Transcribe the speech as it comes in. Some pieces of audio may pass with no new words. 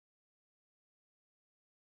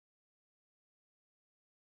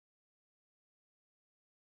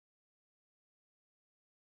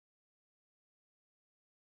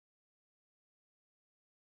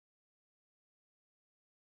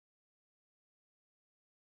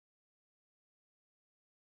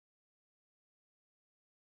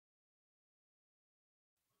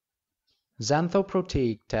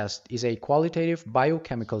Xanthoproteic test is a qualitative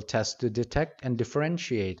biochemical test to detect and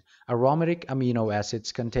differentiate aromatic amino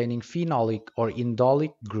acids containing phenolic or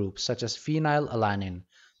indolic groups such as phenylalanine,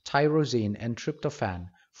 tyrosine, and tryptophan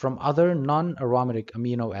from other non-aromatic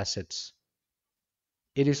amino acids.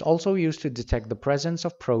 It is also used to detect the presence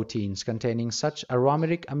of proteins containing such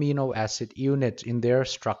aromatic amino acid units in their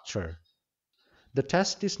structure. The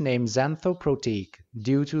test is named Xanthoproteic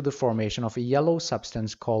due to the formation of a yellow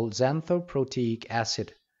substance called xanthoproteic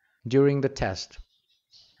acid during the test.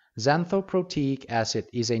 Xanthoproteic acid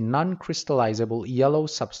is a non-crystallizable yellow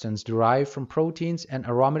substance derived from proteins and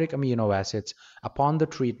aromatic amino acids upon the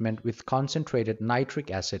treatment with concentrated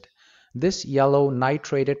nitric acid. This yellow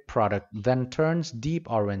nitrated product then turns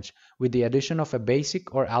deep orange with the addition of a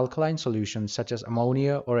basic or alkaline solution such as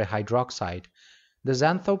ammonia or a hydroxide. The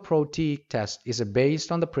Xanthoproteic test is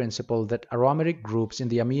based on the principle that aromatic groups in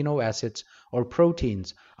the amino acids or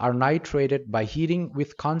proteins are nitrated by heating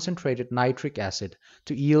with concentrated nitric acid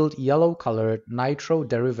to yield yellow-colored nitro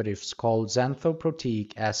derivatives called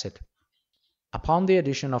xanthoproteic acid. Upon the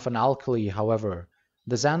addition of an alkali, however,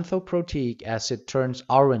 the xanthoproteic acid turns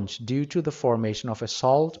orange due to the formation of a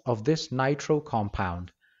salt of this nitro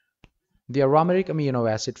compound. The aromatic amino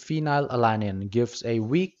acid phenylalanine gives a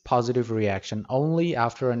weak positive reaction only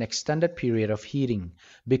after an extended period of heating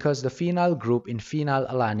because the phenyl group in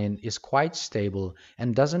phenylalanine is quite stable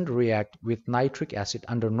and doesn't react with nitric acid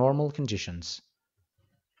under normal conditions.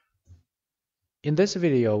 In this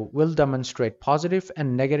video, we'll demonstrate positive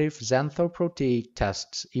and negative xanthoproteic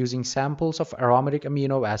tests using samples of aromatic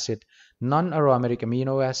amino acid, non-aromatic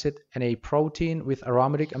amino acid, and a protein with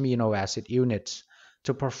aromatic amino acid units.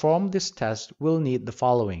 To perform this test, we'll need the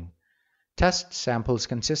following: test samples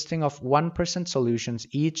consisting of 1% solutions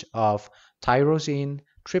each of tyrosine,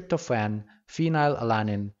 tryptophan,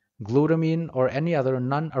 phenylalanine, glutamine or any other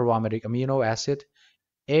non-aromatic amino acid,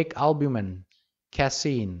 egg albumin,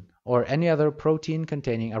 casein, or any other protein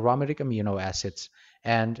containing aromatic amino acids,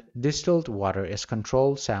 and distilled water as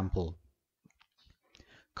control sample.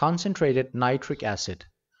 Concentrated nitric acid,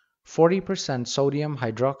 40% sodium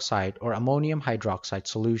hydroxide or ammonium hydroxide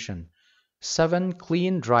solution, 7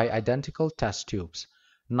 clean dry identical test tubes,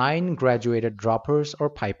 9 graduated droppers or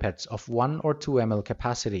pipettes of 1 or 2 ml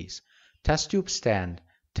capacities, test tube stand,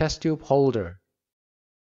 test tube holder.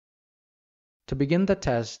 To begin the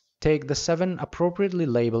test, take the 7 appropriately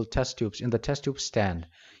labeled test tubes in the test tube stand.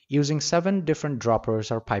 Using 7 different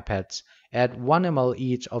droppers or pipettes, add 1 ml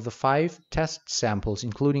each of the 5 test samples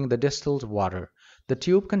including the distilled water. The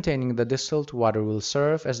tube containing the distilled water will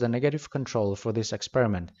serve as the negative control for this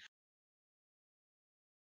experiment.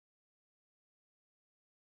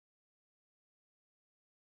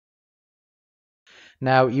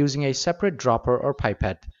 Now, using a separate dropper or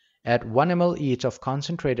pipette, add 1 ml each of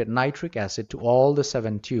concentrated nitric acid to all the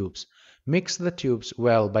 7 tubes. Mix the tubes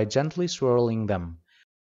well by gently swirling them.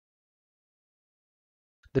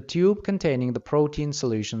 The tube containing the protein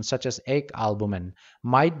solution such as egg albumin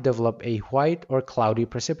might develop a white or cloudy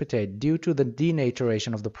precipitate due to the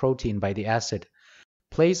denaturation of the protein by the acid.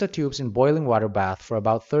 Place the tubes in boiling water bath for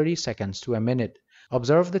about 30 seconds to a minute.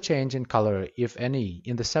 Observe the change in color, if any,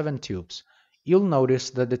 in the 7 tubes. You'll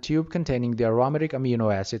notice that the tube containing the aromatic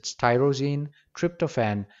amino acids tyrosine,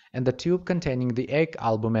 tryptophan, and the tube containing the egg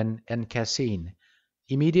albumin and casein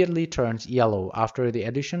immediately turns yellow after the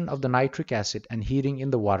addition of the nitric acid and heating in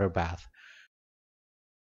the water bath.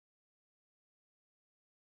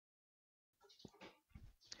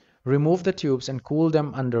 Remove the tubes and cool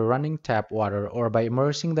them under running tap water or by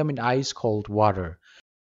immersing them in ice-cold water.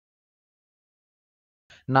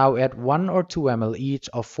 Now add 1 or 2 ml each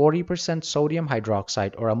of 40% sodium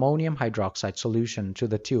hydroxide or ammonium hydroxide solution to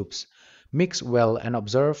the tubes. Mix well and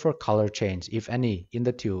observe for color change, if any, in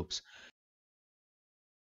the tubes.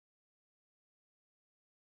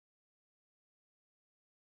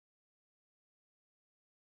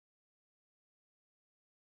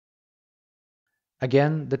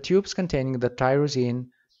 Again, the tubes containing the tyrosine,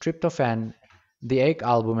 tryptophan, the egg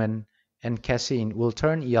albumin, and casein will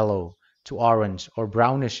turn yellow to orange or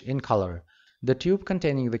brownish in color. The tube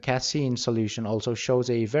containing the casein solution also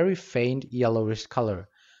shows a very faint yellowish color.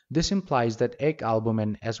 This implies that egg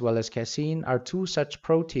albumin as well as casein are 2 such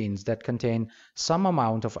proteins that contain some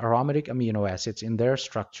amount of aromatic amino acids in their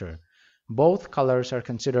structure. Both colors are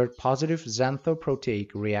considered positive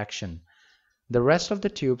xanthoproteic reaction. The rest of the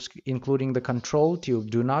tubes, including the control tube,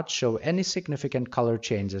 do not show any significant color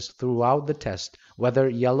changes throughout the test, whether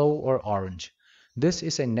yellow or orange. This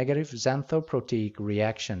is a negative xanthoproteic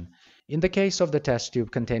reaction. In the case of the test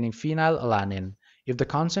tube containing phenylalanine, If the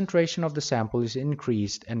concentration of the sample is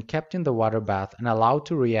increased and kept in the water bath and allowed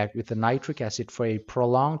to react with the nitric acid for a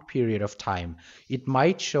prolonged period of time, it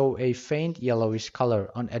might show a faint yellowish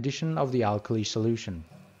color on addition of the alkali solution.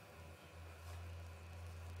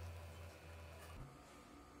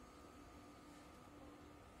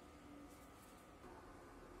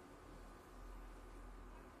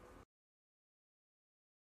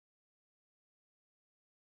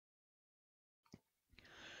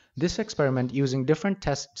 This experiment using different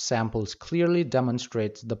test samples clearly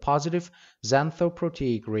demonstrates the positive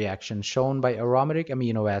xanthoproteic reaction shown by aromatic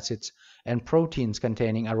amino acids and proteins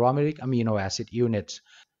containing aromatic amino acid units.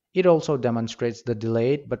 It also demonstrates the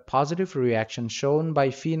delayed but positive reaction shown by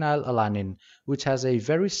phenylalanine, which has a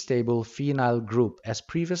very stable phenyl group as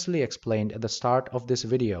previously explained at the start of this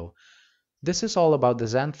video. This is all about the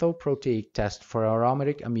xanthoproteic test for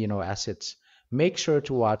aromatic amino acids. Make sure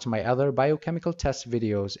to watch my other biochemical test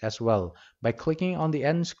videos as well by clicking on the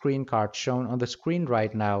end screen card shown on the screen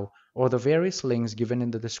right now or the various links given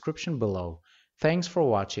in the description below. Thanks for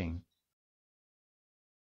watching.